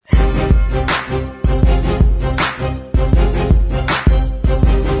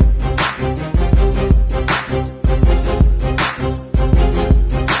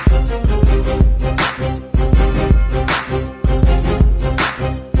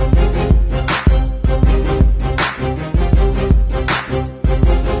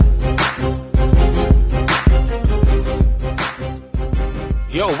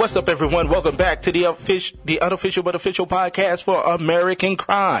What's up, everyone? Welcome back to the unofficial but official podcast for American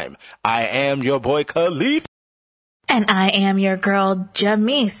Crime. I am your boy Khalif. And I am your girl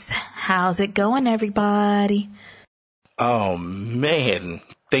Jamise. How's it going, everybody? Oh, man.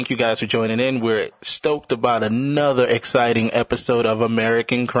 Thank you guys for joining in. We're stoked about another exciting episode of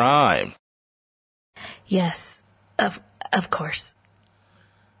American Crime. Yes, of course.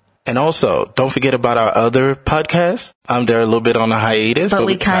 And also, don't forget about our other podcast. I'm there a little bit on a hiatus. But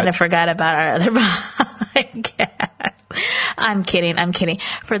we kind of forgot about our other podcast. I'm kidding.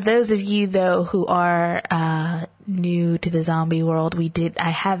 For those of you, though, who are new to the zombie world, I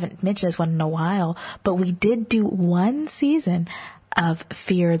haven't mentioned this one in a while, but we did do one season of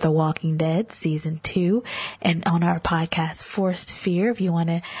Fear the Walking Dead, season 2, and on our podcast, Forced Fear. If you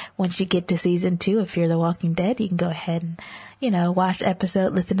once you get to season 2 of Fear the Walking Dead, you can go ahead and, watch the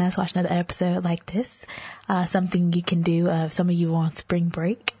episode, listen to us, watch another episode like this. Something you can do, some of you are on spring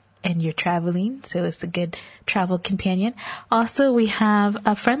break and you're traveling, so it's a good travel companion. Also, we have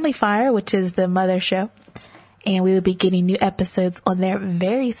a Friendly Fire, which is the mother show, and we will be getting new episodes on there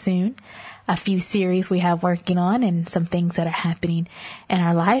very soon. A few series we have working on and some things that are happening in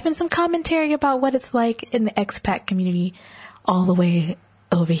our life and some commentary about what it's like in the expat community all the way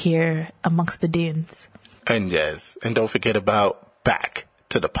over here amongst the dunes. And yes, and don't forget about Back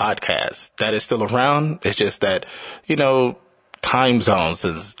to the Podcast. That is still around. It's just that, time zones,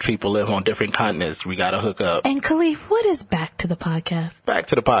 as people live on different continents, we got to hook up. And Khalif, what is Back to the Podcast? Back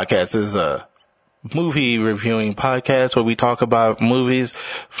to the Podcast is a movie reviewing podcast where we talk about movies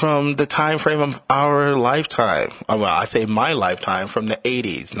from the time frame of our lifetime. Well, I say my lifetime, from the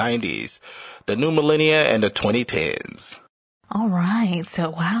 80s, 90s, the new millennia, and the 2010s. All right. So,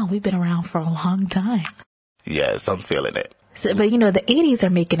 wow, we've been around for a long time. Yes, I'm feeling it. So, but the 80s are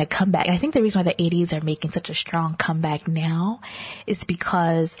making a comeback. I think the reason why the 80s are making such a strong comeback now is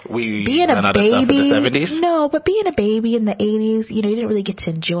because being a baby, in the 70s? No, but being a baby in the 80s, you didn't really get to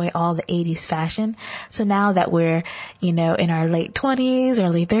enjoy all the 80s fashion. So now that we're, in our late 20s,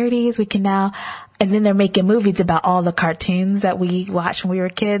 early 30s, we can now, and then they're making movies about all the cartoons that we watched when we were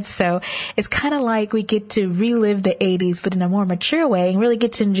kids. So it's kind of like we get to relive the 80s, but in a more mature way, and really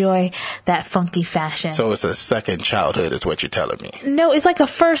get to enjoy that funky fashion. So it's a second childhood is what you're telling me. No, it's like a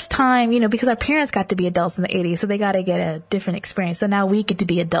first time, because our parents got to be adults in the 80s, so they got to get a different experience. So now we get to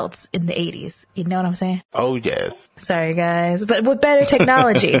be adults in the 80s. You know what I'm saying? Oh, yes. Sorry, guys. But with better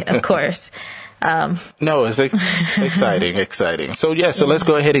technology, of course. No, it's exciting. So, so let's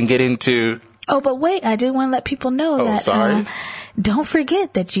go ahead and get into... Oh, but wait, I do want to let people know that, sorry. Don't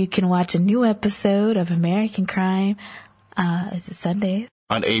forget that you can watch a new episode of American Crime, is it Sundays?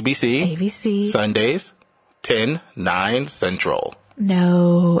 On ABC. ABC. Sundays, 10/9 Central.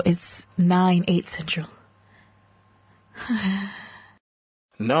 No, it's 9/8 Central.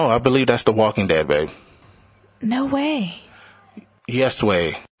 No, I believe that's The Walking Dead, babe. No way. Yes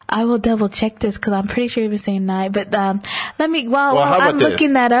way. I will double check this because I'm pretty sure you've been saying 9. But let me, while I'm this?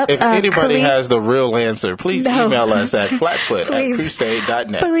 looking that up. If anybody has the real answer, please email us at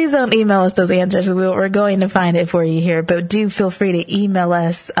flatfoot@crusade.net. Please don't email us those answers. We're going to find it for you here. But do feel free to email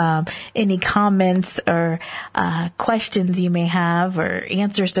us any comments or questions you may have, or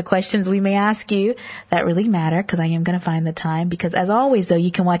answers to questions we may ask you that really matter, because I am going to find the time. Because as always, though,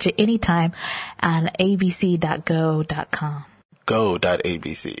 you can watch it anytime on abc.go.com.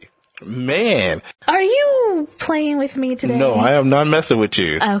 Go.abc. Man. Are you playing with me today? No, I am not messing with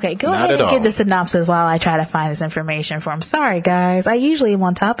you. Okay, go ahead and give the synopsis while I try to find this information for him. Sorry, guys. I usually am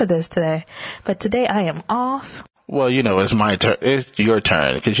on top of this today, but today I am off. Well, it's my turn. It's your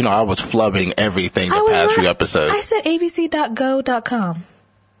turn, because, I was flubbing everything the past few episodes. I said abc.go.com.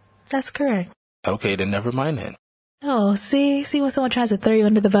 That's correct. Okay, then never mind then. Oh, see when someone tries to throw you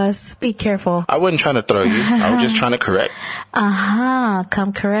under the bus, be careful. I wasn't trying to throw you. I was just trying to correct.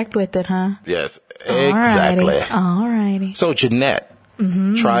 Come correct with it, huh? Yes, exactly. Alrighty. So Jeanette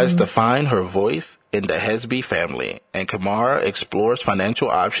tries to find her voice in the Hesby family, and Kamara explores financial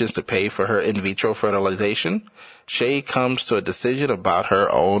options to pay for her in vitro fertilization. Shay comes to a decision about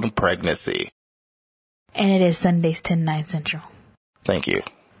her own pregnancy. And it is Sundays 10/9 Central. Thank you.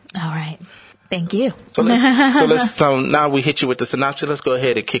 All right. Thank you. So let's now we hit you with the synopsis. Let's go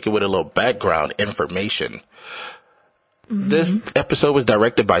ahead and kick it with a little background information. This episode was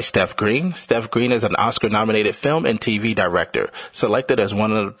directed by Steph Green. Steph Green is an Oscar-nominated film and TV director, selected as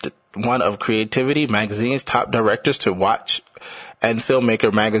one of Creativity Magazine's top directors to watch, and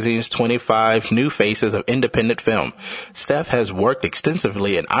Filmmaker Magazine's 25 New Faces of Independent Film. Steph has worked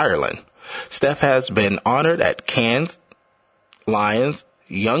extensively in Ireland. Steph has been honored at Cannes, Lions,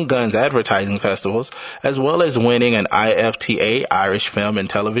 Young Guns advertising festivals, as well as winning an IFTA, Irish Film and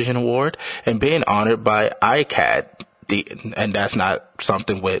Television Award, and being honored by ICAD, and that's not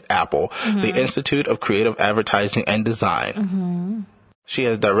something with Apple, the Institute of Creative Advertising and Design. She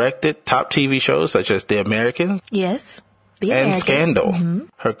has directed top TV shows such as The Americans. Yes. And Scandal.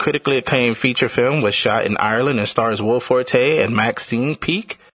 Her critically acclaimed feature film was shot in Ireland and stars Will Forte and Maxine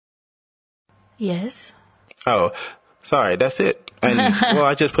Peake. Yes. Oh, sorry, that's it. And well,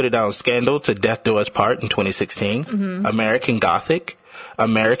 I just put it down. Scandal, To Death Do Us Part in 2016. American Gothic,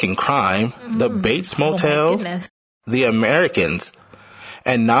 American Crime, The Bates Motel, The Americans,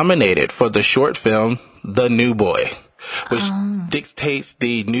 and nominated for the short film The New Boy, which dictates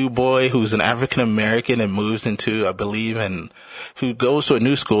the new boy who's an African American and moves into, I believe, who goes to a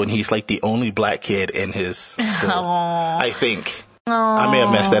new school, and he's like the only black kid in his school. I think. I may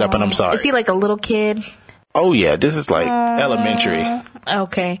have messed that up, and I'm sorry. Is he like a little kid? Oh yeah, this is like elementary.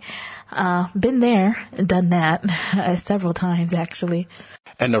 Okay. Been there, done that several times actually.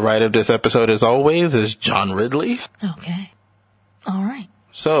 And the writer of this episode, as always, is John Ridley. Okay. All right.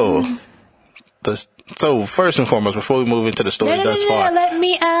 So first and foremost, before we move into the story thus far. Let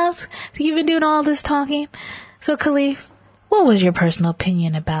me ask. You've been doing all this talking. So, Khalif, what was your personal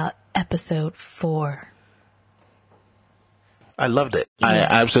opinion about episode 4? I loved it. Yeah. I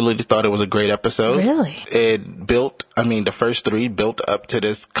absolutely thought it was a great episode. Really? It the first 3 built up to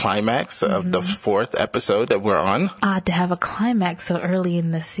this climax of the 4th episode that we're on. Odd to have a climax so early in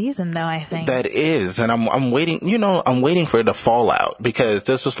the season, though, I think. That is. And I'm waiting, I'm waiting for the fallout, because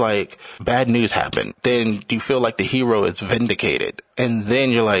this was like, bad news happened. Then you feel like the hero is vindicated. And then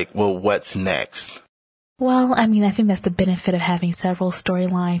you're like, well, what's next? Well, I mean, I think that's the benefit of having several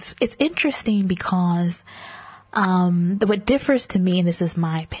storylines. It's interesting because what differs to me, and this is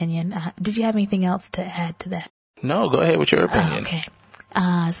my opinion, did you have anything else to add to that? No, go ahead with your opinion. Okay.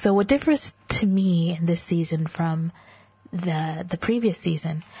 So what differs to me in this season from the previous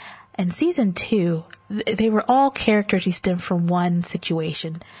season, in season 2, they were all characters who stem from one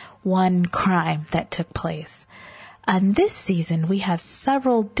situation, one crime that took place. And this season, we have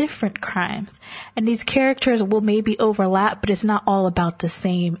several different crimes, and these characters will maybe overlap, but it's not all about the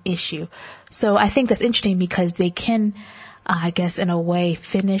same issue. So I think that's interesting because they can, I guess, in a way,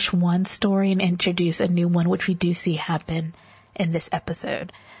 finish one story and introduce a new one, which we do see happen in this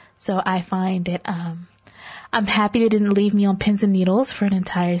episode. So I find it, I'm happy they didn't leave me on pins and needles for an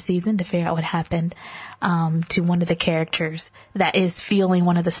entire season to figure out what happened to one of the characters that is feeling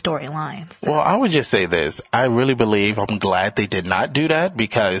one of the storylines. So. Well, I would just say this. I really believe, I'm glad they did not do that,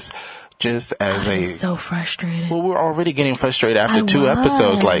 because just as I'm so frustrated. Well, we're already getting frustrated after 2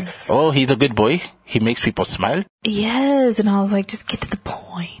 episodes. Like, oh, he's a good boy. He makes people smile. Yes. And I was like, just get to the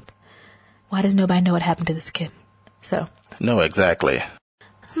point. Why does nobody know what happened to this kid? So. No, exactly.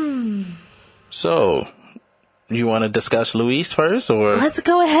 So, you want to discuss Luis first, or? Let's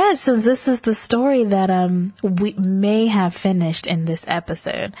go ahead, since this is the story that we may have finished in this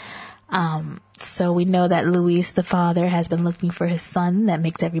episode. So we know that Luis, the father, has been looking for his son. That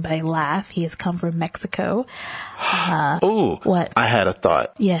makes everybody laugh. He has come from Mexico. Ooh, what? I had a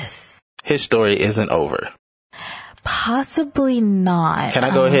thought. Yes. His story isn't over. Possibly not. Can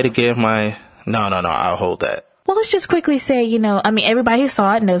I go ahead and give my? No, I'll hold that. Well, let's just quickly say, everybody who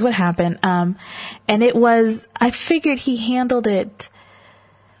saw it knows what happened. And I figured he handled it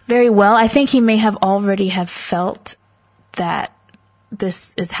very well. I think he may have already have felt that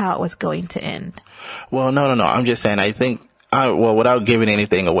this is how it was going to end. Well, no. I'm just saying, I think, without giving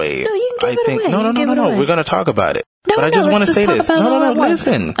anything away. No, you can give it away. No. We're going to talk about it. No, but I just want to say this. No,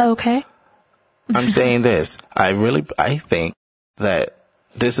 listen. Okay. I'm saying this. I think that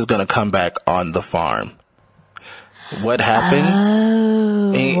this is going to come back on the farm. What happened?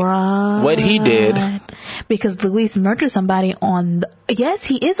 Oh, right. What he did. Because Luis murdered somebody yes,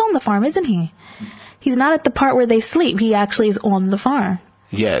 he is on the farm, isn't he? He's not at the part where they sleep. He actually is on the farm.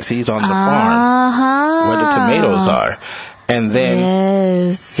 Yes, he's on the farm. Where the tomatoes are. And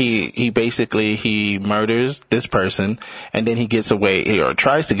then he basically murders this person, and then he gets away, or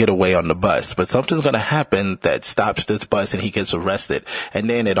tries to get away on the bus. But something's going to happen that stops this bus, and he gets arrested. And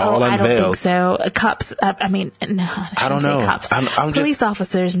then it all unveils. I don't think so. Cops, no, I don't know. Cops. Police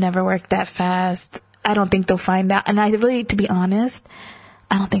officers never work that fast. I don't think they'll find out. And to be honest,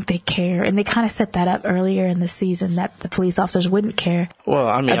 I don't think they care. And they kind of set that up earlier in the season that the police officers wouldn't care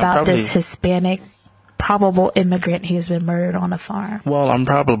about this Hispanic probable immigrant who's been murdered on a farm. Well, I'm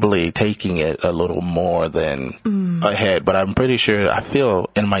probably taking it a little more than ahead, but I'm pretty sure, I feel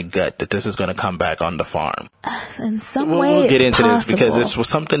in my gut that this is going to come back on the farm. In some way, we'll get into possible. this because this was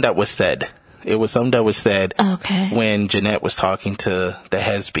something that was said. It was something that was said Okay. when Jeanette was talking to the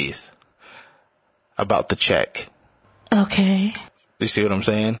Hesbys about the check. Okay. You see what I'm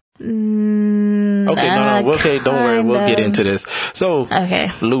saying? Okay, no. Okay, don't worry. We'll get into this. So,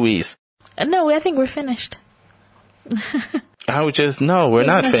 Okay. Louise. No, I think we're finished. We're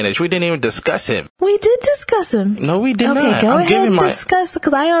not finished. We didn't even discuss him. We did discuss him. No, we did not. Okay, go ahead and discuss,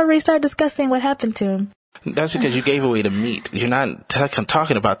 because I already started discussing what happened to him. That's because you gave away the meat. You're not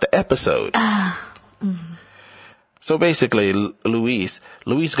talking about the episode. So basically, Luis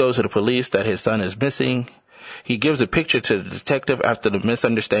goes to the police that his son is missing. He gives a picture to the detective after the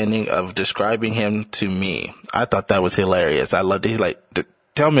misunderstanding of describing him to me. I thought that was hilarious. I loved it. He's like,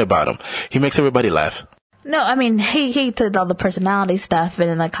 tell me about him. He makes everybody laugh. No, I mean, he took all the personality stuff, and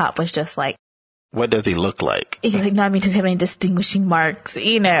then the cop was just like, what does he look like? He's like, no, I mean, does he have any distinguishing marks,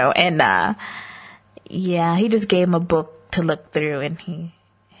 and, yeah, he just gave him a book to look through, and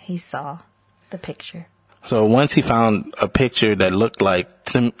he saw the picture. So once he found a picture that looked like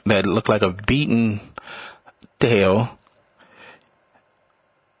a beaten tail,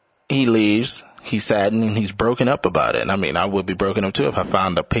 he leaves. He's saddened and he's broken up about it. And I mean, I would be broken up too if I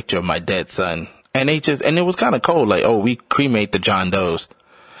found a picture of my dead son. And it was kind of cold. Like, oh, we cremate the John Does.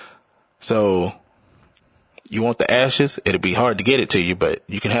 So you want the ashes? It'll be hard to get it to you, but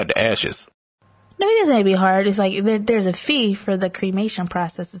you can have the ashes. No, it doesn't have to be hard. It's like there's a fee for the cremation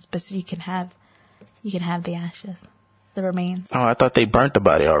process, but you can have the ashes, the remains. Oh, I thought they burnt the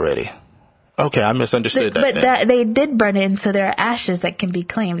body already. Okay, I misunderstood that. But they did burn it, and so there are ashes that can be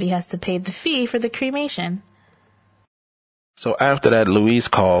claimed. He has to pay the fee for the cremation. So after that, Luis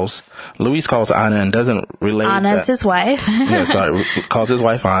calls Anna and doesn't relay. Anna's his wife. Calls his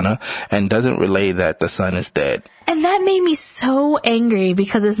wife Anna and doesn't relay that the son is dead. And that made me so angry,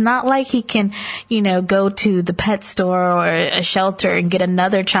 because it's not like he can, go to the pet store or a shelter and get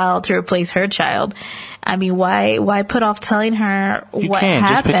another child to replace her child. I mean, why put off telling her what happened?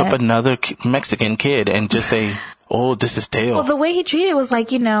 You just pick up another Mexican kid and just say, "Oh, this is Teo." Well, the way he treated it was like,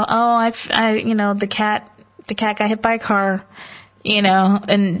 the cat got hit by a car,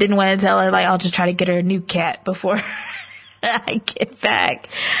 and didn't want to tell her, like, I'll just try to get her a new cat before I get back.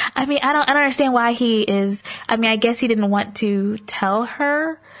 I mean, I don't understand why I guess he didn't want to tell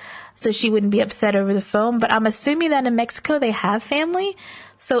her so she wouldn't be upset over the phone, but I'm assuming that in Mexico they have family,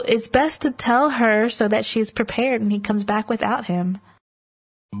 so it's best to tell her so that she's prepared when he comes back without him.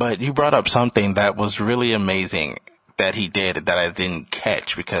 But you brought up something that was really amazing that he did that I didn't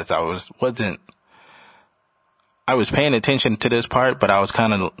catch, because I was paying attention to this part, but I was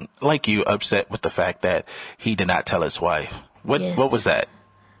kind of like you, upset with the fact that he did not tell his wife. What was that?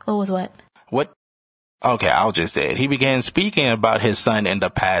 What was what? What? Okay, I'll just say it. He began speaking about his son in the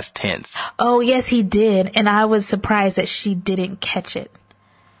past tense. Oh, yes, he did. And I was surprised that she didn't catch it.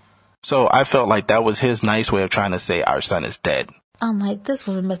 So I felt like that was his nice way of trying to say our son is dead. I'm like, this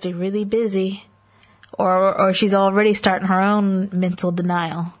woman must be really busy. Or she's already starting her own mental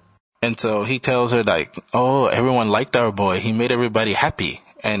denial. And so he tells her, like, oh, everyone liked our boy. He made everybody happy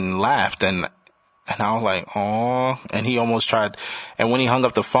and laughed. And I was like, oh, and he almost tried. And when he hung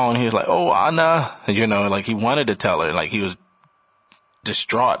up the phone, he was like, oh, Anna, like he wanted to tell her, like he was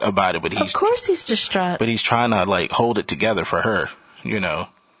distraught about it. But of course he's distraught. But he's trying to like hold it together for her,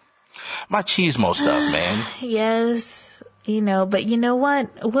 Machismo stuff, man. Yes. But you know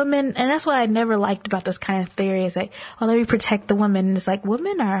what? Women, and that's what I never liked about this kind of theory, is like, oh, let me protect the women. And it's like,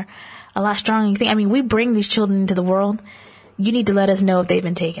 women are a lot stronger than you think. I mean, we bring these children into the world. You need to let us know if they've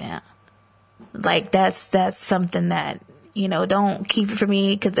been taken out. Like, that's something that, don't keep it for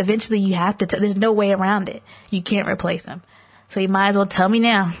me, because eventually you have to, there's no way around it. You can't replace them. So you might as well tell me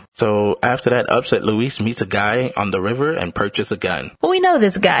now. So after that upset, Luis meets a guy on the river and purchases a gun. Well, we know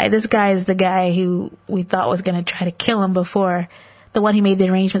this guy. This guy is the guy who we thought was going to try to kill him before. The one who made the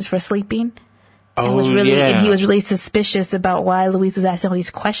arrangements for sleeping. Oh, And he was really suspicious about why Luis was asking all these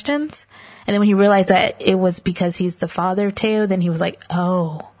questions. And then when he realized that it was because he's the father of Teo, then he was like,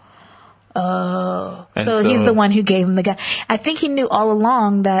 oh. So he's the one who gave him the gun. I think he knew all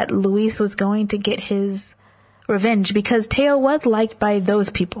along that Luis was going to get his revenge, because Teo was liked by those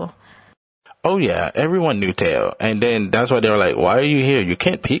people. Oh yeah, everyone knew Teo, and then that's why they were like, "Why are you here? You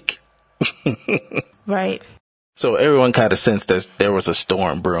can't peek." Right. So everyone kind of sensed that there was a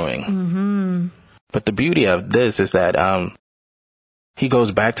storm brewing. Mm-hmm. But the beauty of this is that he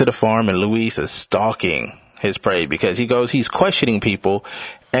goes back to the farm, and Luis is stalking his prey, because he's questioning people,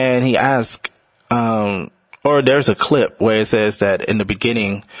 and he asks, or there's a clip where it says that in the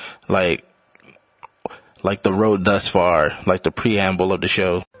beginning, like the road thus far, like the preamble of the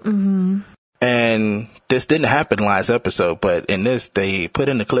show. Mm-hmm. And this didn't happen last episode, but in this, they put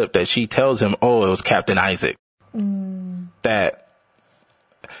in the clip that she tells him, oh, it was Captain Isaac. That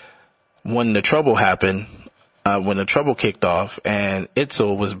when the trouble happened, when the trouble kicked off and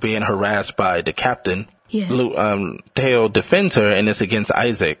Itzel was being harassed by the captain, Teo defends her and it's against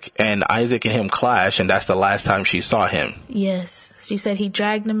Isaac. And Isaac and him clash, and that's the last time she saw him. Yes. She said he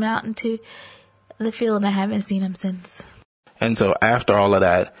dragged him out into the field and I haven't seen him since. And so after all of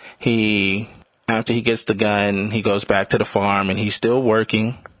that, after he gets the gun, he goes back to the farm and he's still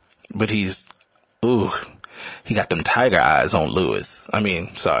working, but he got them tiger eyes on Luis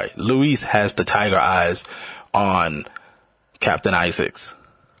has the tiger eyes on Captain Isaacs.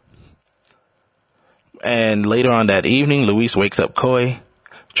 And later on that evening, Luis wakes up Coy,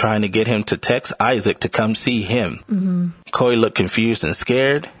 trying to get him to text Isaac to come see him. Coy looked confused and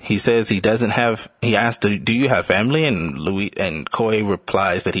scared. He says he asked, do you have family? And Coy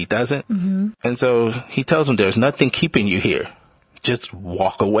replies that he doesn't. And so he tells him there's nothing keeping you here. Just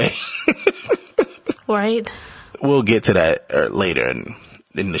walk away. Right. We'll get to that later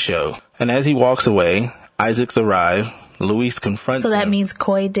in the show. And as he walks away, Isaac's arrived. Luis confronts him. So that means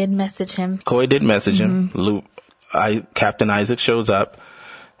Coy did message him. him. Captain Isaac shows up.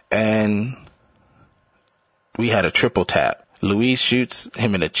 And we had a triple tap. Luis shoots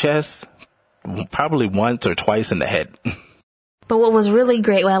him in the chest, probably once or twice in the head. But what was really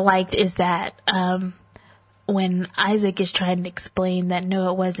great, what I liked, is that when Isaac is trying to explain that, no,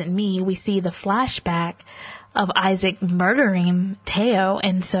 it wasn't me, we see the flashback of Isaac murdering Teo.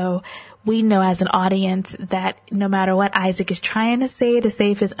 And so we know as an audience that no matter what Isaac is trying to say to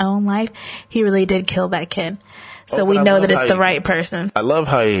save his own life, he really did kill that kid. So we know that it's the right person. I love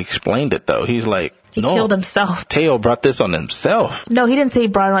how he explained it, though. He's like, he killed himself. Teo brought this on himself. No, he didn't say he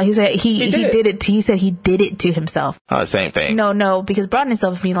brought it on. He said he did it. He said he did it to himself. Oh, same thing. No, because brought on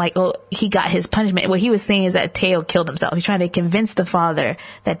himself means like, oh, he got his punishment. What he was saying is that Teo killed himself. He's trying to convince the father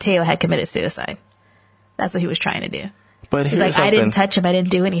that Teo had committed suicide. That's what he was trying to do. But he's like, I didn't touch him. I didn't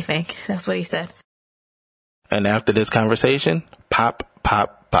do anything. That's what he said. And after this conversation, pop,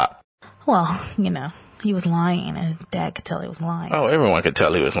 pop, pop. Well, he was lying, and Dad could tell he was lying. Oh, everyone could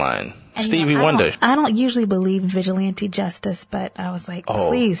tell he was lying. And Stevie Wonder. I don't usually believe in vigilante justice, but I was like,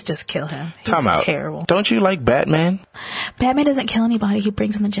 please just kill him. He's terrible. Don't you like Batman? Batman doesn't kill anybody. He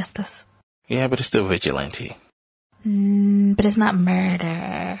brings in the justice. Yeah, but it's still vigilante. But it's not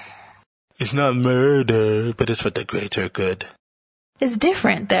murder. It's not murder, but it's for the greater good. It's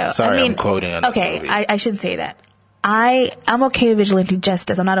different, though. Sorry, I'm quoting on okay, I should say that. I'm okay with vigilante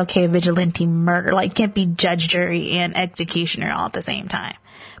justice. I'm not okay with vigilante murder. Like, it can't be judge, jury, and executioner all at the same time.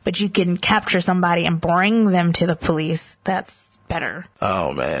 But you can capture somebody and bring them to the police. That's better.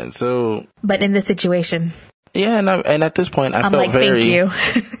 Oh, man. But in this situation. Yeah, and at this point, I felt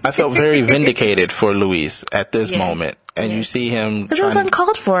very vindicated for Luis at this moment. And you see him. Because it was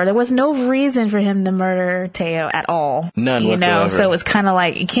uncalled for. There was no reason for him to murder Teo at all. None whatsoever. So it was kind of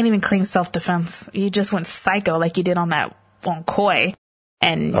like, you can't even claim self-defense. You just went psycho like you did on Coy.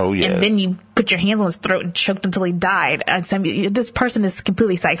 And then you put your hands on his throat and choked until he died. This person is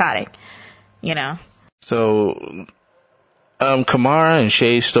completely psychotic, So, Kamara and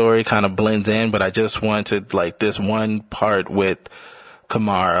Shay's story kind of blends in, but I just wanted like this one part with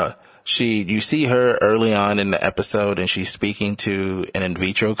Kamara. You see her early on in the episode and she's speaking to an in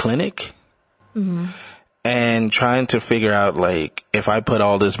vitro clinic and trying to figure out, like, if I put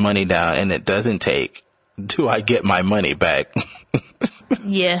all this money down and it doesn't take, do I get my money back?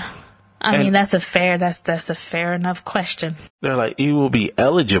 Yeah. I mean, that's a fair enough question. They're like, you will be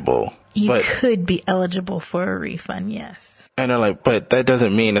eligible. You could be eligible for a refund, yes. And they're like, but that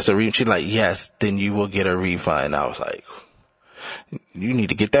doesn't mean it's a refund. She's like, yes, then you will get a refund. I was like, you need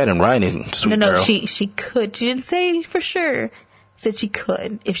to get that in writing, sweet girl. No, she could. She didn't say for sure. She said she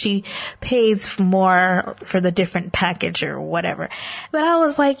could if she pays more for the different package or whatever. But I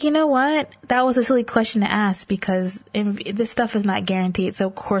was like, you know what? That was a silly question to ask because this stuff is not guaranteed. So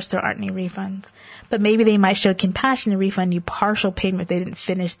of course there aren't any refunds. But maybe they might show compassion and refund you partial payment if they didn't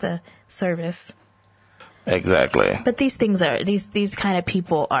finish the service. Exactly. But these things these kind of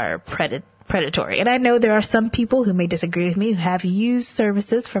people are predatory. And I know there are some people who may disagree with me who have used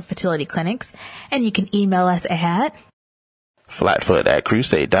services for fertility clinics. And you can email us at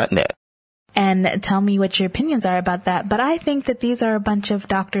flatfoot@crusade.net. And tell me what your opinions are about that. But I think that these are a bunch of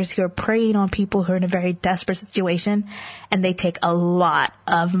doctors who are preying on people who are in a very desperate situation. And they take a lot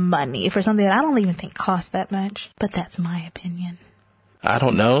of money for something that I don't even think costs that much. But that's my opinion. I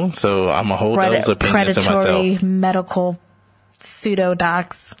don't know. So I'm going to hold those opinions to myself. Predatory medical pseudo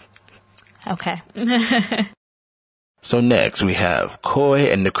docs. Okay. So next we have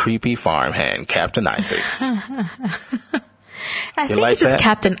Coy and the creepy farmhand, Captain Isaacs. I think it's just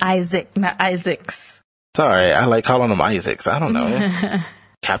Captain Isaac, not Isaacs. Sorry, I like calling him Isaacs. I don't know.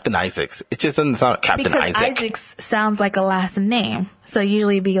 Captain Isaacs. It just doesn't sound Captain because Isaac. Isaacs sounds like a last name. So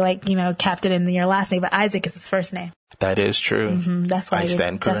usually it'd be like, Captain in your last name, but Isaac is his first name. That is true. Mm-hmm. That's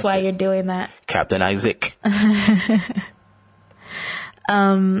why you're doing that. Captain Isaac.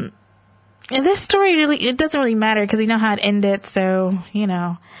 And this story it doesn't really matter because we know how it ended. So,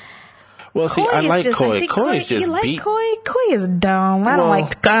 Well, see, I like Coy. Coy is just beat. Coy is dumb. I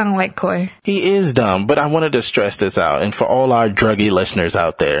don't like Coy. He is dumb, but I wanted to stress this out, and for all our druggy listeners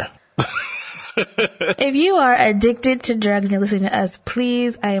out there. If you are addicted to drugs and you're listening to us,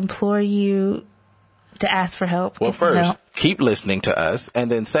 please, I implore you to ask for help. Well, first, keep listening to us, and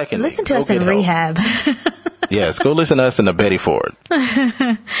then second, listen to us in rehab. Yes, go listen to us in the Betty Ford.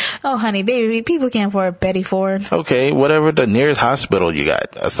 Oh, honey, baby, people can't afford Betty Ford. Okay, whatever the nearest hospital you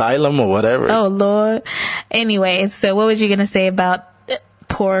got, asylum or whatever. Oh, Lord. Anyway, so what was you going to say about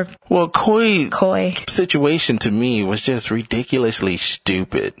poor Coy situation to me was just ridiculously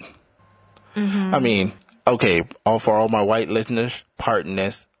stupid. Mm-hmm. I mean, okay, for all my white listeners, pardon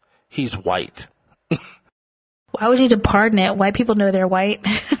this, he's white. Why would you need to pardon it? White people know they're white.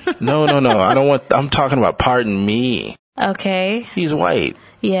 No. I'm talking about pardon me. Okay. He's white.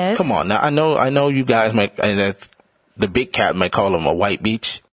 Yes. Come on. Now, I know you guys might, and that's, the big cat might call him a white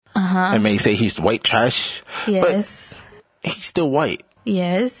beach. Uh-huh. And may say he's white trash. Yes. But he's still white.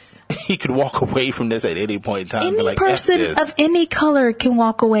 Yes. He could walk away from this at any point in time. Any person of any color can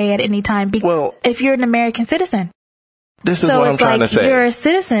walk away at any time. If you're an American citizen. This is what I'm trying to say. You're a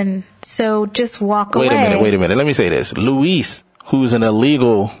citizen, so just walk away. Wait a minute. Let me say this. Luis, who's an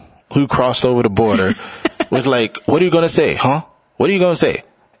illegal, who crossed over the border, was like, what are you going to say, huh? What are you going to say?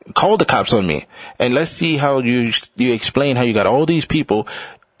 Call the cops on me. And let's see how you explain how you got all these people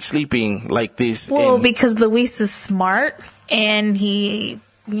sleeping like this. Well, because Luis is smart, and he,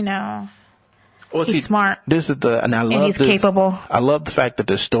 he's smart. This is and he's capable. I love the fact that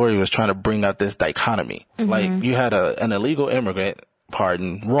the story was trying to bring out this dichotomy. Mm-hmm. Like, you had an illegal immigrant,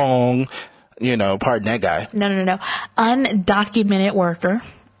 pardon that guy. No. Undocumented worker.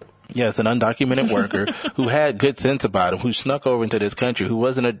 Yes, an undocumented worker who had good sense about him, who snuck over into this country, who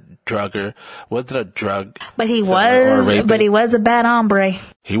wasn't a drugger, wasn't a drug. But he was a bad hombre.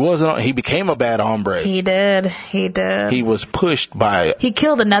 He became a bad hombre. He did. He was pushed by. He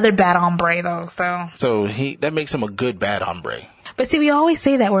killed another bad hombre though, so. So that makes him a good bad hombre. But see, we always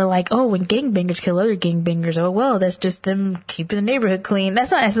say that. We're like, oh, when gangbangers kill other gangbangers, oh, well, that's just them keeping the neighborhood clean.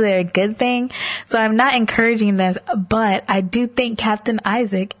 That's not necessarily a good thing. So I'm not encouraging this, but I do think Captain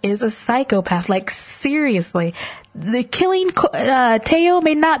Isaac is a psychopath. Like, seriously. The killing Teo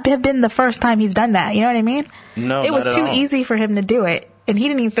may not have been the first time he's done that. You know what I mean? No, it was too easy for him to do it. And he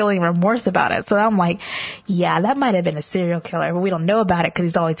didn't even feel any remorse about it. So I'm like, yeah, that might have been a serial killer, but we don't know about it because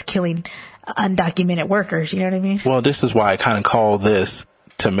he's always killing undocumented workers. You know what I mean? Well, this is why I kind of call this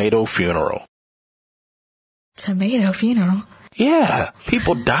Tomato Funeral. Tomato Funeral? Yeah.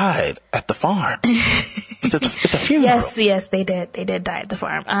 People died at the farm. It's a funeral. Yes, they did. They did die at the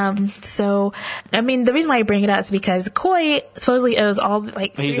farm. So, I mean, the reason why I bring it up is because Coy supposedly owes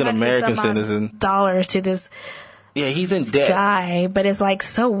he's an American citizen. Dollars to this. Yeah, he's in debt. Guy, but it's like,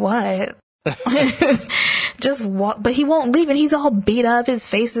 so what? Just walk, but he won't leave, and he's all beat up. His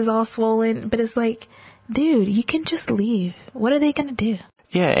face is all swollen. But it's like, dude, you can just leave. What are they gonna do?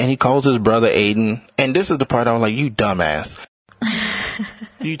 Yeah, and he calls his brother Aiden, and this is the part I was like, you dumbass.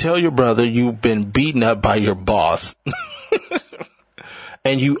 You tell your brother you've been beaten up by your boss,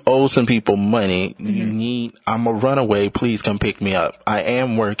 and you owe some people money. Mm-hmm. I'm a runaway. Please come pick me up. I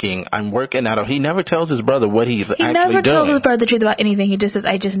am working. I'm working out of. He never tells his brother what he's actually doing. He never tells his brother the truth about anything. He just says,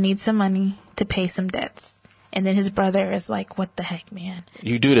 I just need some money to pay some debts. And then his brother is like, what the heck, man?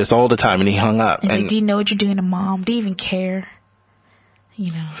 You do this all the time. And he hung up. He's like, do you know what you're doing to mom? Do you even care?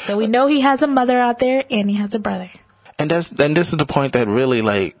 So we know he has a mother out there and he has a brother. And this is the point that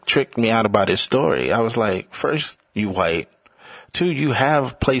really tricked me out about his story. I was like, first, you white. 2, you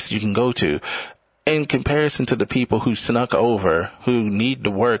have places you can go to. In comparison to the people who snuck over, who need to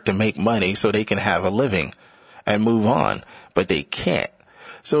work to make money so they can have a living and move on, but they can't.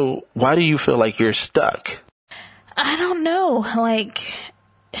 So why do you feel like you're stuck? I don't know. I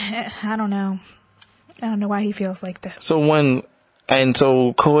don't know. I don't know why he feels like that. So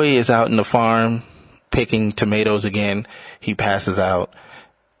Coy is out in the farm picking tomatoes again. He passes out.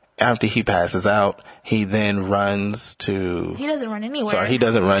 After he passes out, he then runs to... He doesn't run anywhere. Sorry, he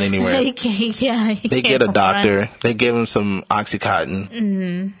doesn't run anywhere. He they get a doctor. Run. They give him some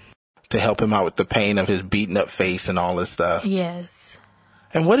Oxycontin to help him out with the pain of his beaten up face and all this stuff. Yes.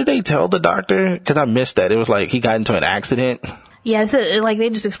 And what did they tell the doctor? Because I missed that. It was like he got into an accident. Yeah, so, like they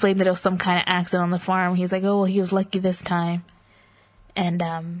just explained that it was some kind of accident on the farm. He's like, oh, well, he was lucky this time. And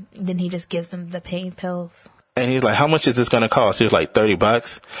then he just gives him the pain pills. And he's like, how much is this going to cost? He was like, $30.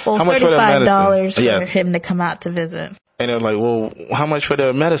 Well, how it's much $35 for him to come out to visit. And they're like, well, how much for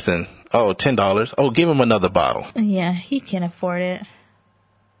the medicine? Oh, $10. Oh, give him another bottle. Yeah, he can't afford it.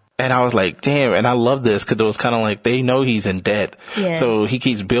 And I was like, damn. And I love this because it was kind of like they know he's in debt. Yes. So he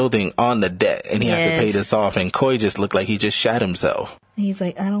keeps building on the debt and he has to pay Yes. this off. And Coy just looked like he just shot himself. He's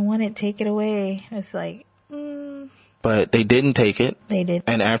like, I don't want it. Take it away. It's like, But they didn't take it. they did.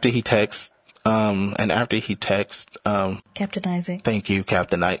 And after he texts, Captain Isaac. thank you,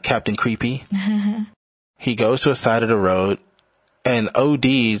 Captain Creepy. He goes to a side of the road and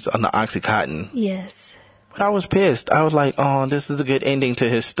ODs on the Oxycontin. Yes. But I was pissed. I was like, oh, this is a good ending to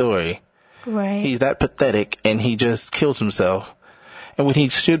his story. Right. He's that pathetic and he just kills himself. And when he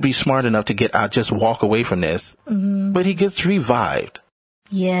should be smart enough to get out, just walk away from this. Mm-hmm. But he gets revived.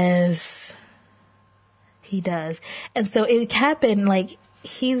 Yes. He does. And so it happened, like,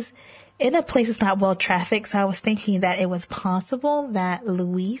 he's in a place that's not well trafficked. So I was thinking that it was possible that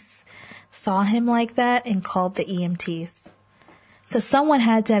Luis saw him like that and called the EMTs. Because someone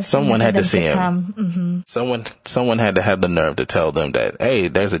had to have Someone had to see him. come. Mm-hmm. Someone had to have the nerve to tell them that, hey,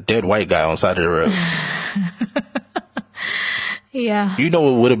 there's a dead white guy on the side of the road. Yeah. You know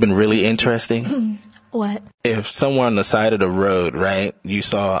what would have been really interesting? What? If someone on the side of the road, right, you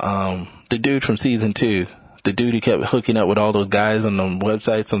saw the dude from season 2, the dude who kept hooking up with all those guys on the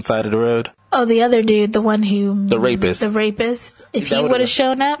websites on the side of the road. Oh, the other dude, the one who... The rapist. The rapist. If That he would have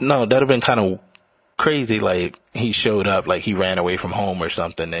shown up? No, that would have been kind of crazy, like he showed up, like he ran away from home or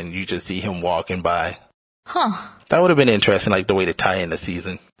something, and you just see him walking by. Huh. That would have been interesting, like the way to tie in the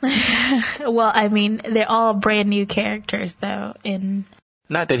season. Well, I mean, they're all brand new characters, though.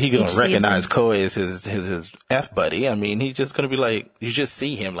 Not that he's going Each to recognize Coy as his F buddy. I mean, he's just going to be like, you just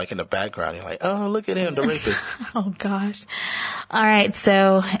see him like in the background. You're like, oh, look at him, the rapist. Oh, gosh. All right.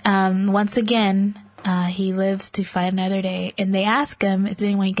 So, once again, he lives to fight another day. And they ask him, is there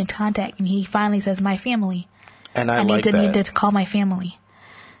anyone he can contact? And he finally says, my family. And I like that. need to call my family.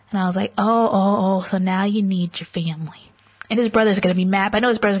 And I was like, oh, so now you need your family. And his brother's going to be mad. But I know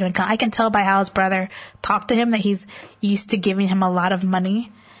his brother's going to come. I can tell by how his brother talked to him that he's used to giving him a lot of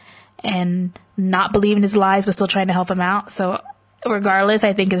money and not believing his lies, but still trying to help him out. So regardless,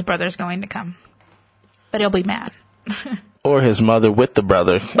 I think his brother's going to come. But he'll be mad. Or his mother with the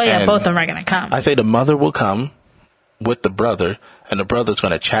brother. But yeah, And both of them are going to come. I say the mother will come with the brother, and the brother's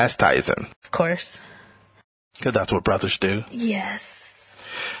going to chastise him. Of course. Because that's what brothers do. Yes.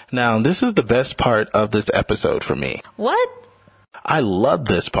 Now, this is the best part of this episode for me. What? I love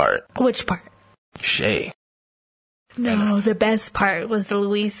this part. Which part? Shay. No, the best part was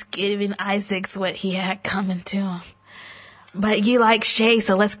Luis giving Isaacs what he had coming to him. But you like Shay,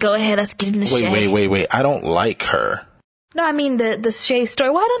 so let's go ahead. Let's get into Shay. Wait. I don't like her. No, I mean the Shay story.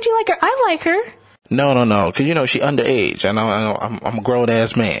 Why don't you like her? I like her. No. Because, you know, she underage. And I'm a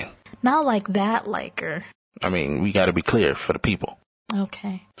grown-ass man. Not like that, like her. I mean, we got to be clear for the people.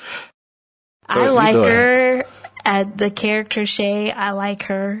 Okay. Go- I you like go her. The character Shay, I like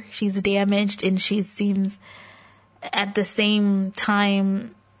her. She's damaged and she seems at the same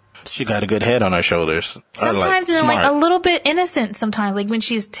time... She got a good head on her shoulders. Sometimes they're smart. like a little bit innocent sometimes. Like when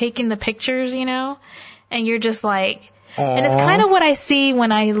she's taking the pictures, you know? And you're just like... Aww. And it's kind of what I see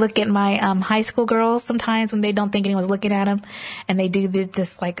when I look at my high school girls sometimes when they don't think anyone's looking at them and they do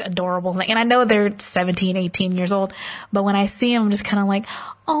this like adorable thing. And I know they're 17, 18 years old, but when I see them, I'm just kind of like,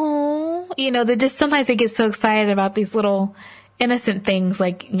 oh, you know, they just sometimes they get so excited about these little innocent things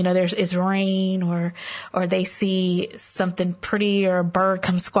like, you know, it's rain or they see something pretty or a bird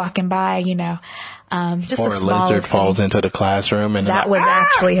comes squawking by, you know. Just or the a smallest lizard thing. falls into the classroom and That was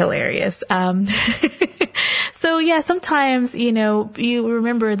actually hilarious. So yeah, sometimes, you know, you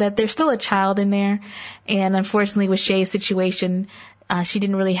remember that there's still a child in there. And unfortunately with Shay's situation, she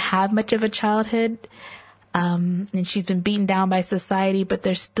didn't really have much of a childhood. And she's been beaten down by society, but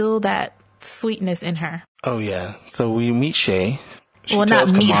there's still that sweetness in her. Oh yeah. So we meet Shay. She Well, not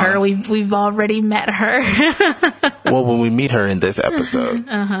tells meet Kamar- her. We've already met her. Well, when we meet her in this episode.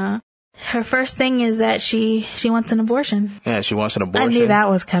 Her first thing is that she wants an abortion. Yeah, she wants an I abortion. knew that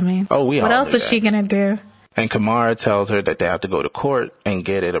was coming. Oh, we all What else knew was that. she gonna do? And Kamara tells her that they have to go to court and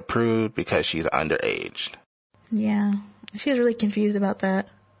get it approved because she's underage. Yeah. She was really confused about that.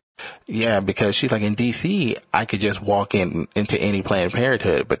 Yeah, because she's like, in D.C., I could just walk into any Planned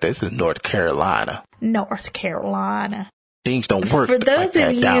Parenthood, but this is North Carolina. North Carolina. things don't work. For those like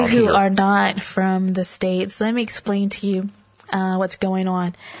of you down who here. are not from the States, let me explain to you what's going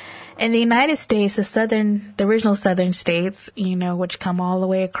on. In the United States, the original southern states, which come all the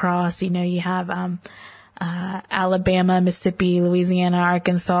way across, you have Alabama, Mississippi, Louisiana,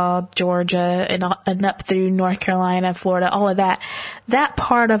 Arkansas, Georgia, and up through North Carolina, Florida, all of that. That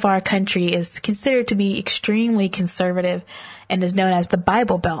part of our country is considered to be extremely conservative and is known as the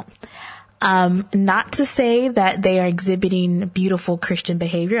Bible Belt. Not to say that they are exhibiting beautiful Christian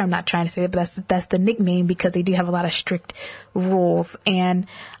behavior. I'm not trying to say that, but that's the nickname because they do have a lot of strict rules. And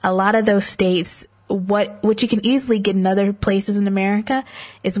a lot of those states, what you can easily get in other places in America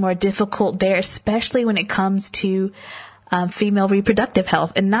is more difficult there, especially when it comes to female reproductive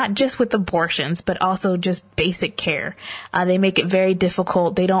health, and not just with abortions, but also just basic care. They make it very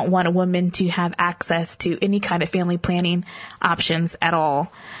difficult. They don't want a woman to have access to any kind of family planning options at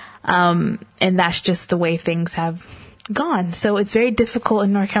all. And that's just the way things have gone. So it's very difficult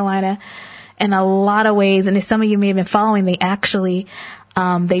in North Carolina in a lot of ways. And if some of you may have been following, they actually,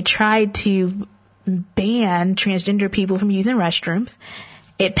 they tried to ban transgender people from using restrooms.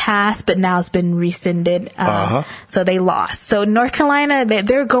 It passed, but now it's been rescinded. So they lost. So North Carolina,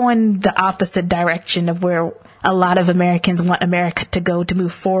 they're going the opposite direction of where a lot of Americans want America to go to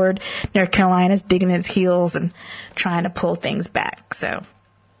move forward. North Carolina's digging its heels and trying to pull things back. So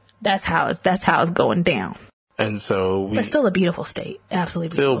that's how it's going down. And so but still a beautiful state.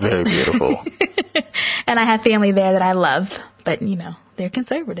 Absolutely still beautiful. very beautiful. And I have family there that I love, but they're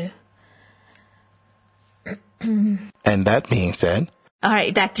conservative. And that being said, all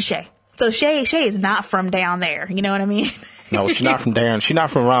right, back to Shay. So Shay is not from down there. You know what I mean? no, she's not from down. She's not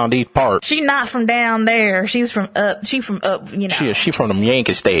from around these parts. She's not from down there. She's from up. She from up. She from them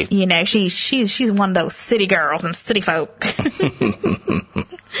Yankee states. She's one of those city girls and city folk.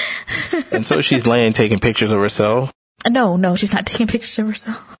 And so she's laying taking pictures of herself. No, she's not taking pictures of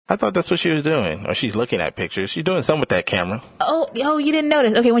herself. I thought that's what she was doing. Or she's looking at pictures. She's doing something with that camera. Oh, you didn't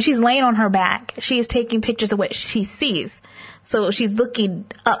notice. Okay, when she's laying on her back, she is taking pictures of what she sees. So she's looking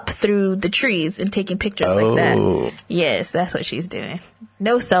up through the trees and taking pictures like that. Yes, that's what she's doing.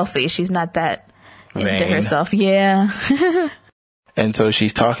 No selfies. She's not that into herself. Yeah. And so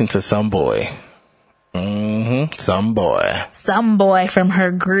she's talking to some boy. Some boy. Some boy from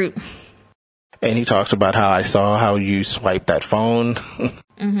her group. And he talks about how you swipe that phone.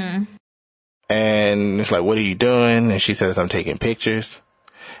 And it's like, what are you doing? And she says, I'm taking pictures.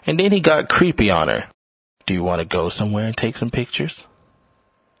 And then he got creepy on her. Do you want to go somewhere and take some pictures?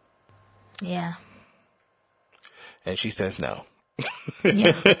 Yeah. And she says no.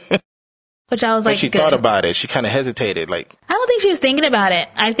 Yeah. Which I was like, she thought about it. She kind of hesitated. Like, I don't think she was thinking about it.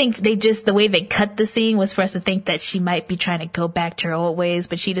 I think the way they cut the scene was for us to think that she might be trying to go back to her old ways,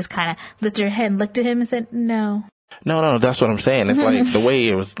 but she just kind of lifted her head and looked at him and said, no. No, that's what I'm saying. It's like the way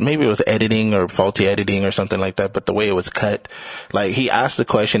it was, maybe it was editing or faulty editing or something like that, but the way it was cut, like he asked the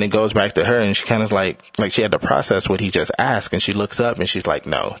question, it goes back to her and she kind of like she had to process what he just asked and she looks up and she's like,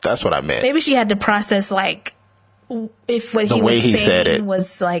 no, that's what I meant. Maybe she had to process like, if what he was saying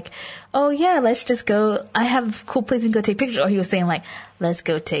was like, oh yeah, let's just go, I have a cool place and go take pictures. Or he was saying like, let's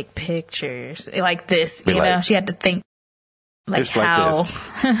go take pictures like this, she had to think like how. Like this.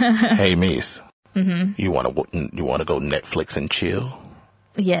 Hey, Mies. You want to go Netflix and chill?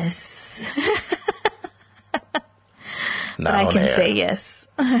 Yes. But I can say yes.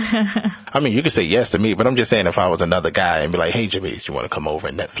 I mean, you can say yes to me, but I'm just saying if I was another guy and be like, hey, Jamise, you want to come over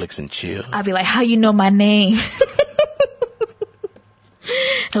and Netflix and chill? I'd be like, how you know my name?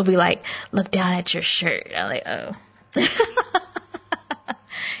 He'll be like, look down at your shirt. I'm like, oh.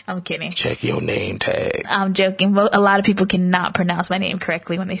 I'm kidding. Check your name tag. I'm joking. But a lot of people cannot pronounce my name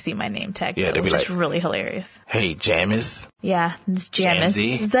correctly when they see my name tag. Yeah, they'll be which is really hilarious. Hey, Jamis. Yeah, it's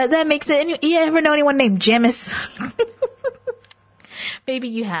Jamis. That makes it. You ever know anyone named Jamis? Maybe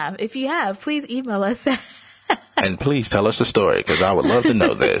you have. If you have, please email us. And please tell us the story because I would love to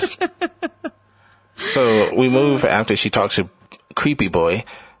know this. So we move after she talks to Creepy Boy.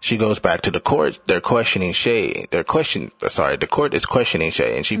 She goes back to the court. They're questioning Shay. The court is questioning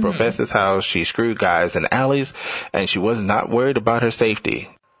Shay, and she professes how she screwed guys in alleys, and she was not worried about her safety.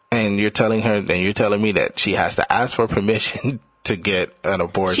 And you're telling me that she has to ask for permission to get an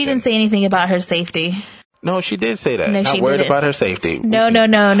abortion. She didn't say anything about her safety. No, she did say that. No, not she worried didn't. about her safety. No.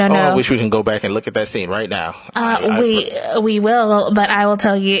 I wish we can go back and look at that scene right now. We will, but I will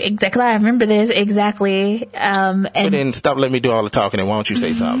tell you exactly. I remember this exactly. And then stop letting me do all the talking and why don't you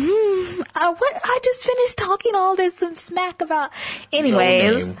say something? What? I just finished talking all this some smack about.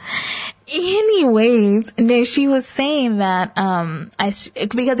 Anyways, and then she was saying that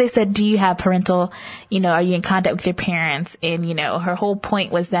because they said, do you have parental, are you in contact with your parents? And her whole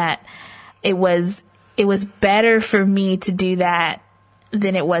point was that it was better for me to do that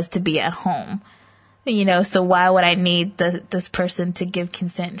than it was to be at home. So why would I need this person to give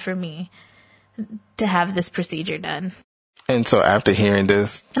consent for me to have this procedure done? And so after hearing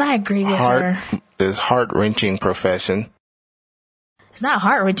this, and I agree with her, this heart-wrenching profession. It's not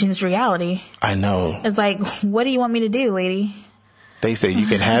heart-wrenching, it's reality. I know. It's like, what do you want me to do, lady? They say you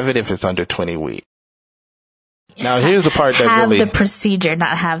can have it if it's under 20 weeks. Now, here's the part that have really... Have the procedure,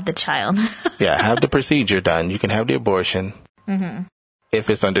 not have the child. Yeah, have the procedure done. You can have the abortion if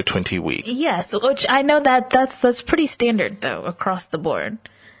it's under 20 weeks. Yes, which I know that's pretty standard, though, across the board.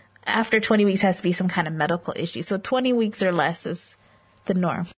 After 20 weeks has to be some kind of medical issue. So 20 weeks or less is the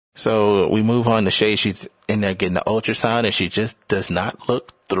norm. So we move on to Shay. She's in there getting the ultrasound, and she just does not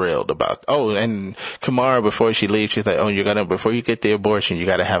look thrilled about. Oh, and Kamara, before she leaves, she's like, "Oh, before you get the abortion, you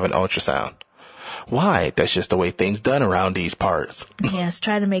gotta have an ultrasound." Why? That's just the way things done around these parts. Yes,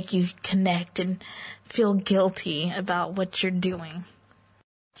 try to make you connect and feel guilty about what you're doing.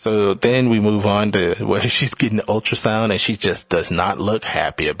 So then we move on to where she's getting the ultrasound, and she just does not look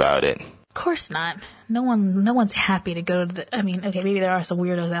happy about it. Of course not. No one's happy to go to okay, maybe there are some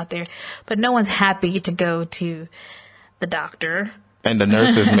weirdos out there, but no one's happy to go to the doctor. And the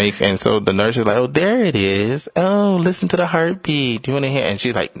nurses and so the nurse is like, "Oh, there it is. Oh, listen to the heartbeat. Do you want to hear?" And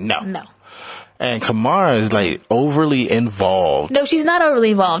she's like, "No." No. And Kamara is like overly involved. No, she's not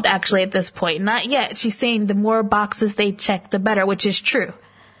overly involved, actually, at this point. Not yet. She's saying the more boxes they check, the better, which is true.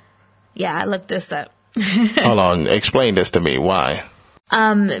 Yeah, I looked this up. Hold on. Explain this to me. Why?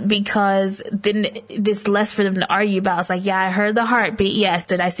 Because then it's less for them to argue about. It's like, yeah, I heard the heartbeat. Yes.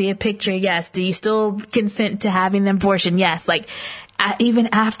 Did I see a picture? Yes. Do you still consent to having the abortion? Yes. Like, even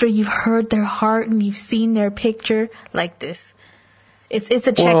after you've heard their heart and you've seen their picture, like this. It's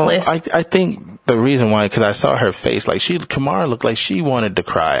a checklist. Well, I think the reason why, because I saw her face, like Kamara looked like she wanted to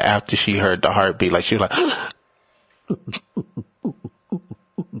cry after she heard the heartbeat. Like she was like,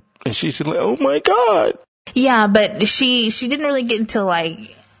 and she's like, "Oh my God." Yeah, but she didn't really get into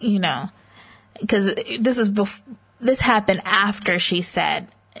because this happened after she said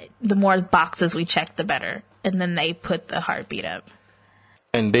the more boxes we check, the better, and then they put the heartbeat up.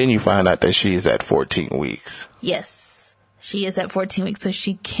 And then you find out that she's at 14 weeks. Yes, she is at 14 weeks, so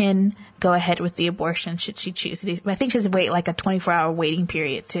she can go ahead with the abortion should she choose. I think she has to wait like a 24-hour waiting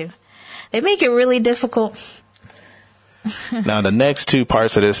period too. They make it really difficult. Now, the next two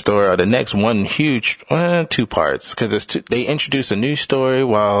parts of this story are the next one huge, two parts, because they introduce a new story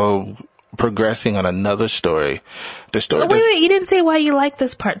while progressing on another story. The story. Wait, you didn't say why you like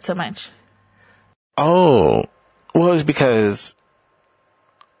this part so much. Oh, well, it's because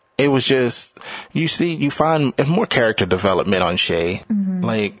it was just, you find more character development on Shay. Mm-hmm.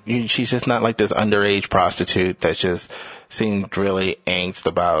 Like, she's just not like this underage prostitute that's just seemed really angst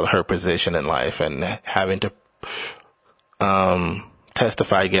about her position in life and having to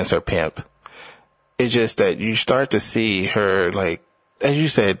testify against her pimp. It's just that you start to see her, like, as you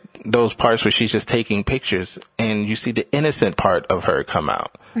said, those parts where she's just taking pictures and you see the innocent part of her come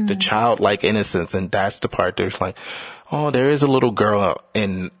out, the childlike innocence. And that's the part there's like, oh, there is a little girl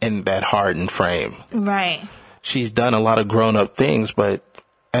in that hardened frame. Right. She's done a lot of grown up things, but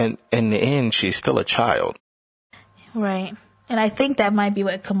in the end, she's still a child. Right. And I think that might be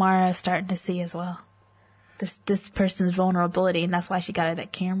what Kamara is starting to see as well. This person's vulnerability, and that's why she got at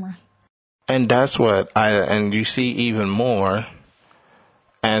that camera. And that's what and you see even more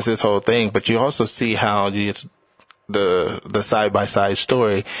as this whole thing, but you also see how the side-by-side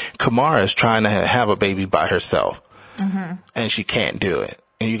story, Kamara is trying to have a baby by herself, and she can't do it.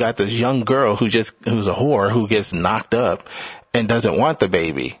 And you got this young girl who's a whore who gets knocked up and doesn't want the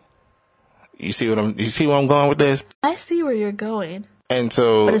baby. You see where I'm going with this? I see where you're going. And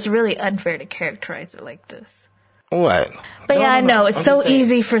so, but it's really unfair to characterize it like this. What? But no, yeah, I know. It's so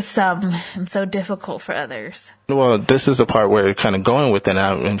easy for some and so difficult for others. Well, this is the part where it's kind of going with it.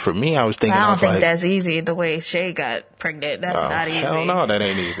 And for me, I was thinking, I don't think that's easy. The way Shay got pregnant, that's not easy. Hell no, that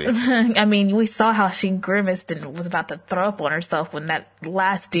ain't easy. I mean, we saw how she grimaced and was about to throw up on herself when that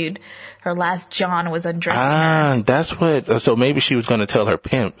last dude, her last John, was undressing her. That's what. So maybe she was going to tell her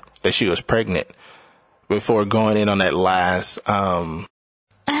pimp that she was pregnant before going in on that last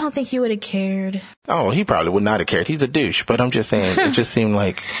I don't think he would have cared. Oh, he probably would not have cared. He's a douche. But I'm just saying, it just seemed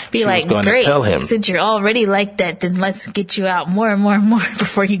like Be like, was going great, to tell him. since you're already like that, then let's get you out more and more and more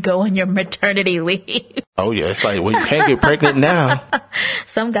before you go on your maternity leave. Oh, yeah. It's like, well, you can't get pregnant now.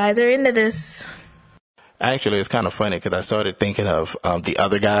 Some guys are into this. Actually, it's kind of funny because I started thinking of the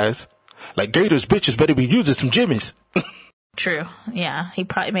other guys. Like, Gators bitches better be using some jimmies. True. Yeah.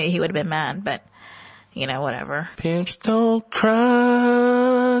 Maybe he would have been mad, but, whatever. Pimps don't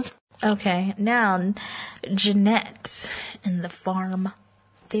cry. Okay. Now, Jeanette and the farm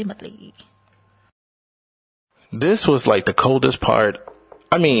family. This was like the coldest part.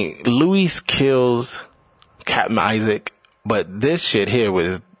 I mean, Luis kills Captain Isaac, but this shit here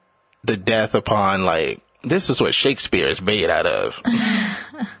was the death upon, like, this is what Shakespeare is made out of.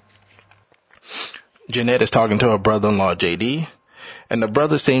 Jeanette is talking to her brother-in-law, JD, and the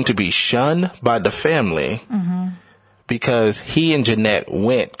brother seemed to be shunned by the family because he and Jeanette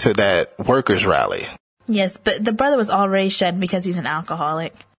went to that workers' rally. Yes, but the brother was already shunned because he's an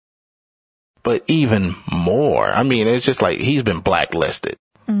alcoholic. But even more, I mean, it's just like he's been blacklisted.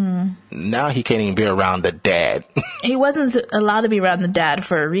 Now he can't even be around the dad. He wasn't allowed to be around the dad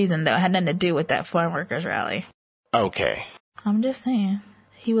for a reason, though. It had nothing to do with that farm workers' rally. Okay. I'm just saying.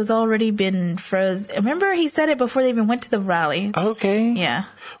 He was already been froze. Remember, he said it before they even went to the rally. Okay. Yeah.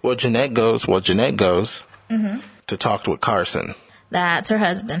 Well, Jeanette goes to talk with Carson. That's her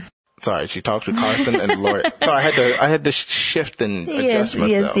husband. Sorry, she talks with Carson and Lori. So I had to shift and adjust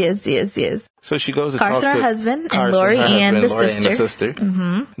myself. Yes. So she goes to Carson, talk to her husband, Carson, and Lori and the sister.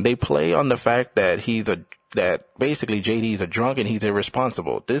 Mm-hmm. They play on the fact that that basically JD is a drunk and he's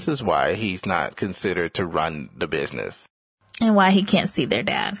irresponsible. This is why he's not considered to run the business. And why he can't see their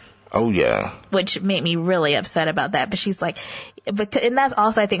dad. Oh, yeah. Which made me really upset about that. But she's like, and that's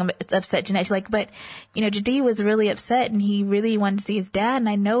also, I think, it's upset Jeanette. She's like, but, JD was really upset and he really wanted to see his dad. And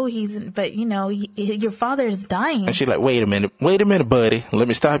I know but, your father is dying. And she's like, wait a minute, buddy. Let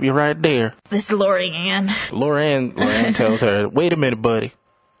me stop you right there. This is Lori Ann. Lori Ann tells her, wait a minute, buddy.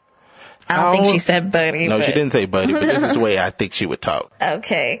 I don't think she said buddy. No, she didn't say buddy, but this is the way I think she would talk.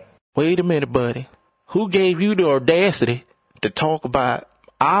 Okay. Wait a minute, buddy. Who gave you the audacity to talk about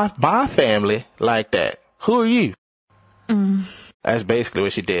my family like that? Who are you? That's basically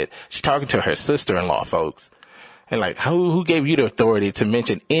what she did. She's talking to her sister-in-law, folks. And like, who gave you the authority to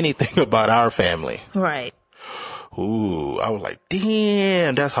mention anything about our family? Right. Ooh, I was like,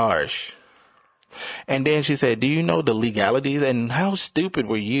 damn, that's harsh. And then she said, do you know the legalities? And how stupid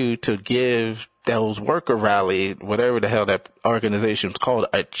were you to give those worker rally, whatever the hell that organization's called,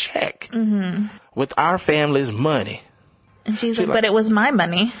 a check with our family's money? And she's like, but it was my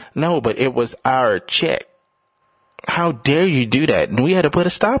money. No, but it was our check. How dare you do that? And we had to put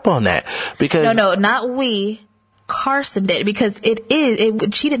a stop on that because no, not we. Carson did, because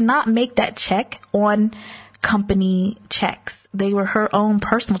she did not make that check on company checks. They were her own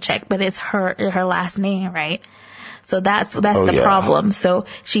personal check, but it's her last name, right? So that's the problem. So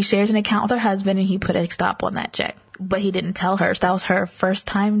she shares an account with her husband and he put a stop on that check. But he didn't tell her. So that was her first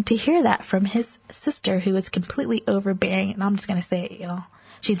time to hear that from his sister, who is completely overbearing. And I'm just going to say it, y'all.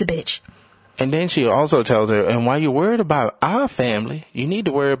 She's a bitch. And then she also tells her, and while you're worried about our family, you need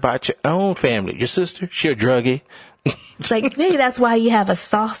to worry about your own family. Your sister, she's a druggie. It's like, maybe that's why you have a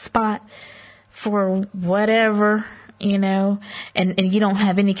soft spot for whatever, and you don't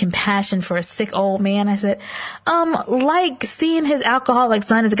have any compassion for a sick old man. I said, like seeing his alcoholic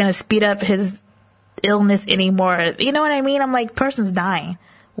son is going to speed up his illness anymore. You know what I mean? I'm like, person's dying.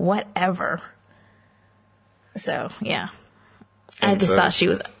 Whatever. So, yeah. I just thought she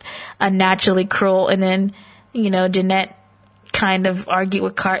was unnaturally cruel. And then, Jeanette kind of argued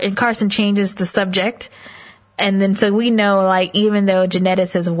with and Carson changes the subject. And then so we know, like, even though Jeanette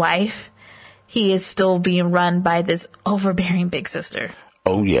is his wife, he is still being run by this overbearing big sister.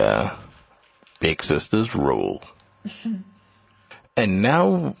 Oh, yeah. Big sisters rule. And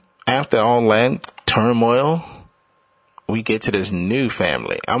now, after all that turmoil, we get to this new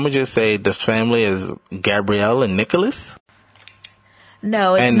family. I'm going to just say this family is Gabrielle and Nicholas.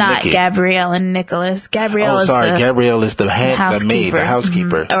 No, it's not Nikki. Gabrielle and Nicholas. Gabrielle is Gabrielle is the housekeeper. The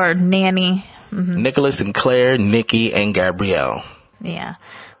housekeeper. Or nanny. Mm-hmm. Nicholas and Claire, Nikki, and Gabrielle. Yeah.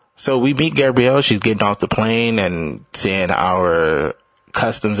 So we meet Gabrielle. She's getting off the plane and seeing our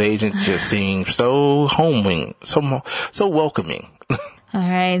customs agent just seems so homing, so welcoming. All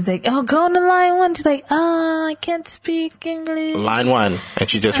right. It's like, oh, go on to line 1. She's like, I can't speak English. Line 1. And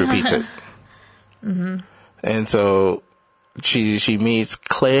she just repeats it. Mm-hmm. And so she meets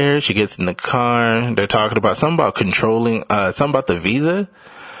Claire. She gets in the car. They're talking about something about controlling, something about the visa.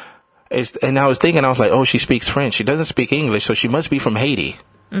 And I was thinking, I was like, oh, she speaks French. She doesn't speak English, so she must be from Haiti.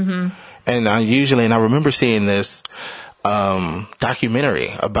 Mm-hmm. And I remember seeing this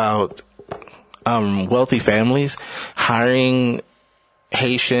documentary about wealthy families hiring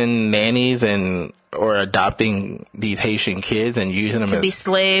Haitian nannies or adopting these Haitian kids and using them to be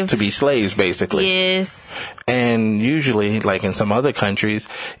slaves, basically. Yes. And usually, like in some other countries,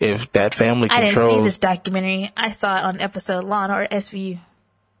 if that family controls... I didn't see this documentary. I saw it on episode Law and Order SVU.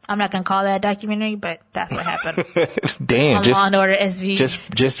 I'm not going to call that a documentary, but that's what happened. Damn. On Law and Order SVU.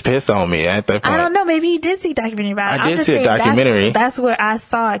 Just piss on me at that point. I don't know. Maybe you did see a documentary about it. I did see a documentary. That's where I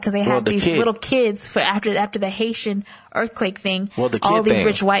saw it, because they had these little kids for after the Haitian earthquake thing. Well, the kid all these thing,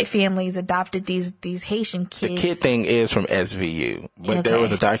 rich white families adopted these Haitian kids. The kid thing is from SVU, but there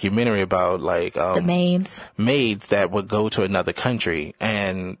was a documentary about like the maids that would go to another country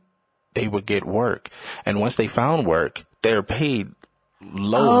and they would get work, and once they found work, they're paid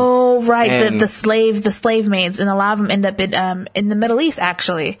low. Oh, right. The slave maids, and a lot of them end up in the Middle East,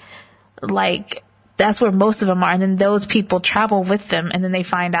 actually. Like, that's where most of them are. And then those people travel with them, and then they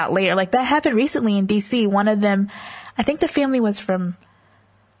find out later. Like, that happened recently in DC. One of them, I think the family was from,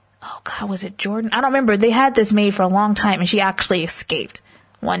 oh God, was it Jordan? I don't remember. They had this maid for a long time, and she actually escaped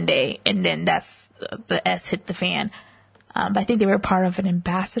one day. And then the S hit the fan. But I think they were part of an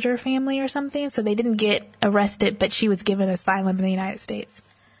ambassador family or something, so they didn't get arrested, but she was given asylum in the United States.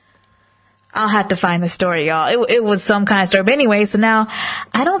 I'll have to find the story, y'all. It was some kind of story. But anyway, so now,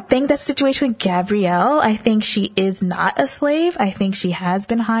 I don't think that's the situation with Gabrielle. I think she is not a slave. I think she has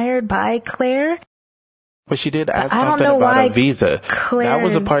been hired by Claire. But she did ask something about a visa. That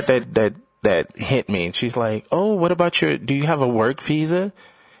was the part that hit me. She's like, oh, what about do you have a work visa?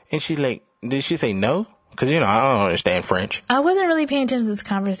 And she's like, did she say no? Because, I don't understand French. I wasn't really paying attention to this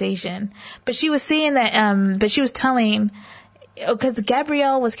conversation. But she was saying that, but she was telling, because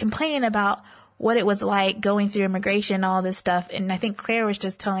Gabrielle was complaining about what it was like going through immigration and all this stuff. And I think Claire was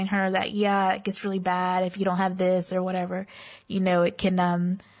just telling her that, yeah, it gets really bad if you don't have this or whatever. It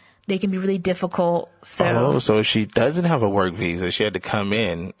can, they can be really difficult. So she doesn't have a work visa. She had to come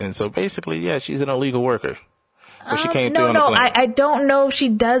in. And so basically, yeah, she's an illegal worker. But she came through on the plane. I don't know if she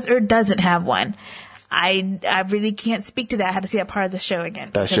does or doesn't have one. I really can't speak to that. I had to see that part of the show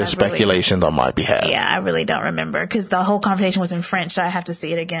again. That's just speculations on my behalf. Yeah, I really don't remember, because the whole conversation was in French, so I have to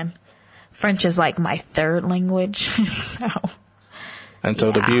see it again. French is like my third language.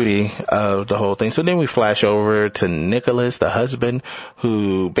 So the beauty of the whole thing. So then we flash over to Nicholas, the husband,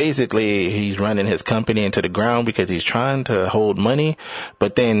 who basically he's running his company into the ground because he's trying to hold money,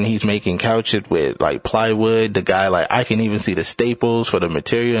 but then he's making couches with like plywood. The guy, like, I can even see the staples for the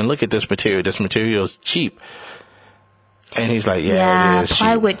material, and look at this material. This material is cheap. And he's like, yeah, it is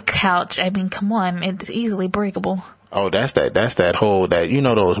plywood cheap. Couch. I mean, come on, it's easily breakable. Oh, that's that whole,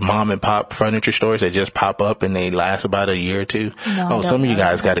 those mom and pop furniture stores that just pop up and they last about a year or two. No, some of you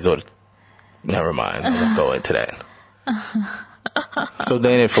guys got to go to, never mind. I won't go into that. So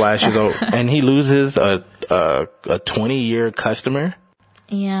then it flashes over and he loses a 20-year customer.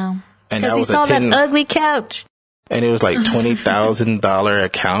 Yeah. And because he saw that ugly couch. And it was like $20,000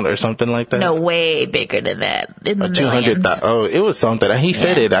 account or something like that. No, way bigger than that. In the millions. Oh, it was something. He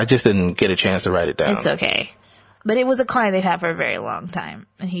said it. I just didn't get a chance to write it down. It's okay. But it was a client they've had for a very long time,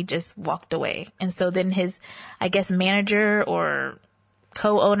 and he just walked away. And so then his, I guess, manager or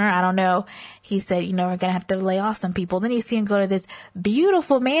co-owner, I don't know, he said, we're going to have to lay off some people. Then you see him go to this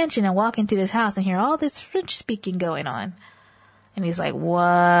beautiful mansion and walk into this house and hear all this French speaking going on. And he's like,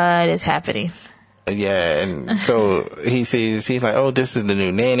 what is happening? Yeah, and so he's like, oh, this is the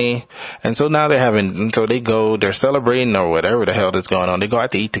new nanny. And so now they're celebrating or whatever the hell that's going on. They go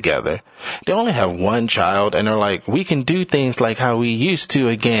out to eat together. They only have one child, and they're like, we can do things like how we used to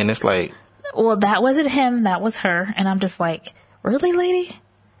again. It's like, well, that wasn't him, that was her. And I'm just like, really, lady?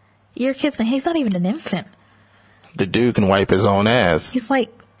 Your kid's, he's not even an infant. The dude can wipe his own ass. He's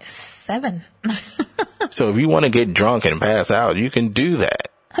like 7. So if you want to get drunk and pass out, you can do that.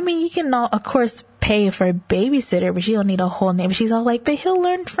 I mean, you can, of course, pay for a babysitter, but you don't need a whole name. She's all like, but he'll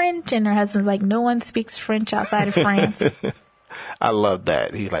learn French. And her husband's like, no one speaks French outside of France. I love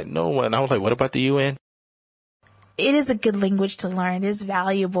that. He's like, no one. I was like, what about the UN? It is a good language to learn. It is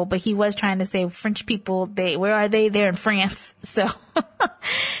valuable. But he was trying to say French people, where are they? They're in France. So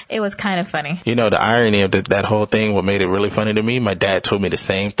it was kind of funny. The irony of that whole thing, what made it really funny to me, my dad told me the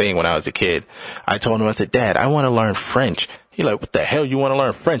same thing when I was a kid. I told him, I said, Dad, I want to learn French. He like, what the hell you want to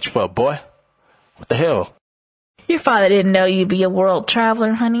learn French for, boy? What the hell? Your father didn't know you'd be a world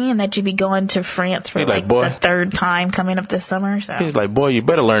traveler, honey, and that you'd be going to France for the 3rd time coming up this summer. So he's like, boy, you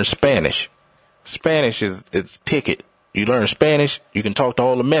better learn Spanish. Spanish is ticket. You learn Spanish, you can talk to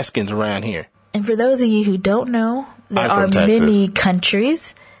all the Mexicans around here. And for those of you who don't know, there are many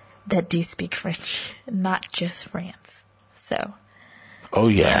countries that do speak French, not just France. So. Oh,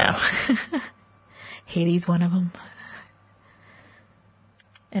 yeah. You know. Haiti's one of them.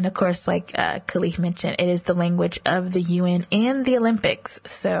 And of course, like Khalif mentioned, it is the language of the UN and the Olympics.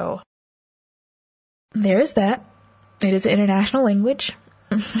 So there is that. It is an international language.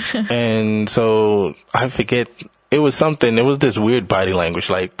 And so I forget, it was this weird body language.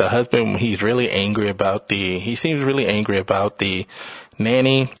 Like the husband, he seems really angry about the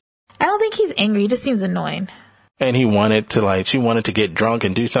nanny. I don't think he's angry. He just seems annoying. And she wanted to get drunk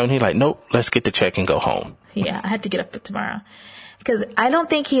and do something. He's like, nope, let's get the check and go home. Yeah, I had to get up tomorrow. Because I don't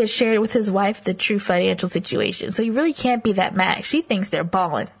think he has shared with his wife the true financial situation. So he really can't be that mad. She thinks they're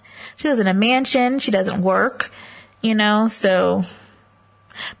balling. She lives in a mansion. She doesn't work, so.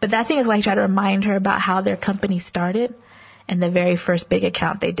 But that thing is why he tried to remind her about how their company started. And the very first big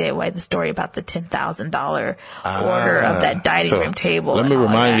account they did, the story about the $10,000 order of that dining room table. Let me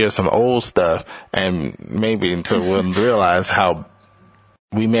remind you of some old stuff. And maybe until we'll realize how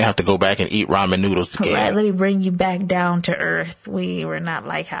we may have to go back and eat ramen noodles again. Right, let me bring you back down to earth. We were not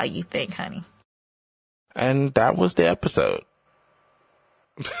like how you think, honey. And that was the episode.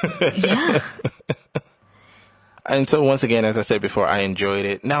 Yeah. And so once again, as I said before, I enjoyed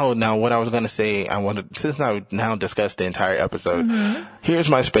it. Now what I was going to say, since I now discussed the entire episode, here's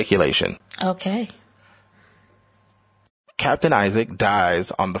my speculation. Okay. Captain Isaac dies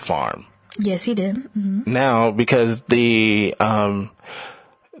on the farm. Yes, he did. Mm-hmm. Now, because there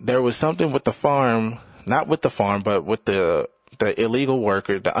was something with the farm, not with the farm, but with the illegal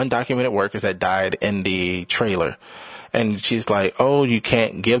workers, the undocumented workers that died in the trailer. And she's like, oh, you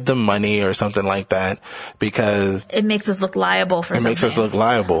can't give them money or something like that because it makes us look liable for something. It makes us look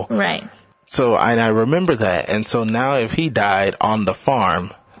liable. Right. So, and I remember that. And so now if he died on the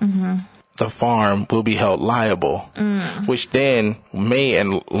farm, the farm will be held liable, which then may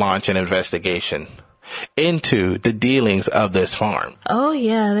launch an investigation into the dealings of this farm. Oh,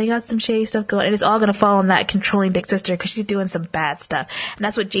 yeah. They got some shady stuff going. And it's all going to fall on that controlling big sister because she's doing some bad stuff. And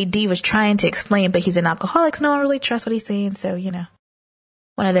that's what JD was trying to explain. But he's an alcoholic, so no one really trusts what he's saying. So,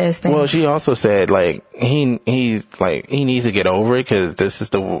 one of those things. Well, she also said, he needs to get over it because this is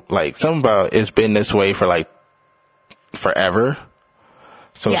something about it's been this way for, forever.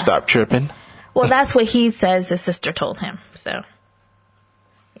 So stop tripping. Well, that's what he says his sister told him. So,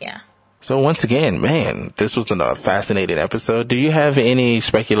 yeah. So once again, man, this was a fascinating episode. Do you have any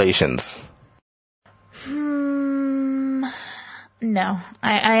speculations? No,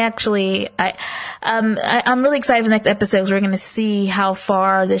 I'm really excited for the next episode because we're going to see how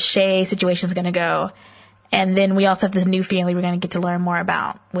far the Shay situation is going to go. And then we also have this new family we're going to get to learn more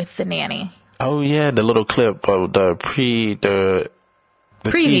about with the nanny. Oh yeah. The little clip of the preview.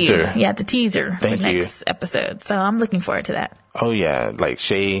 Teaser. Yeah, the teaser for the next episode. So I'm looking forward to that. Oh yeah,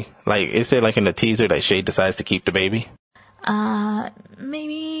 Shay, is it in the teaser that Shay decides to keep the baby?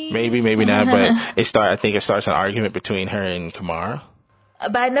 Maybe. Maybe not, but I think it starts an argument between her and Kamara.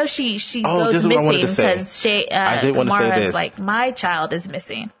 But I know she goes missing because Shay, Kamara is my child is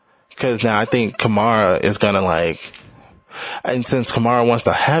missing. Because now I think Kamara is gonna and since Kamara wants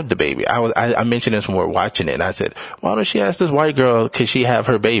to have the baby, I mentioned this when we were watching it, and I said, why don't she ask this white girl, could she have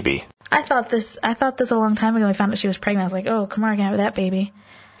her baby? I thought this a long time ago. I found out she was pregnant. I was like, oh, Kamara can have that baby.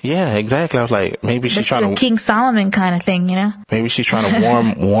 Yeah, exactly. I was like, maybe she's trying to King Solomon kind of thing, Maybe she's trying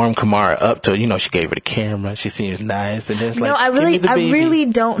to warm Kamara up to, she gave her the camera. She seems nice, and it's no, I really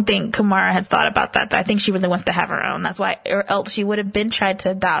don't think Kamara has thought about that. I think she really wants to have her own. That's why, or else she would have been tried to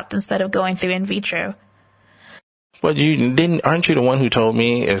adopt instead of going through in vitro. Well, aren't you the one who told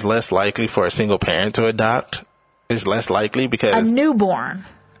me it's less likely for a single parent to adopt? It's less likely because a newborn.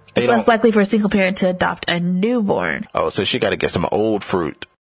 It's less likely for a single parent to adopt a newborn. Oh, so she got to get some old fruit.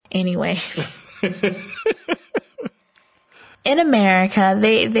 Anyway. In America,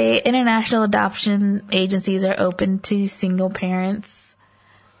 they international adoption agencies are open to single parents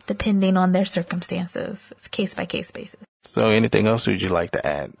depending on their circumstances. It's case by case basis. So anything else would you like to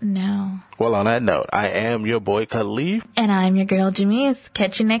add? No. Well, on that note, I am your boy Khalif. And I'm your girl Jamise.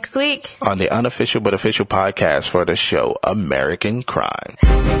 Catch you next week on the unofficial but official podcast for the show American Crime.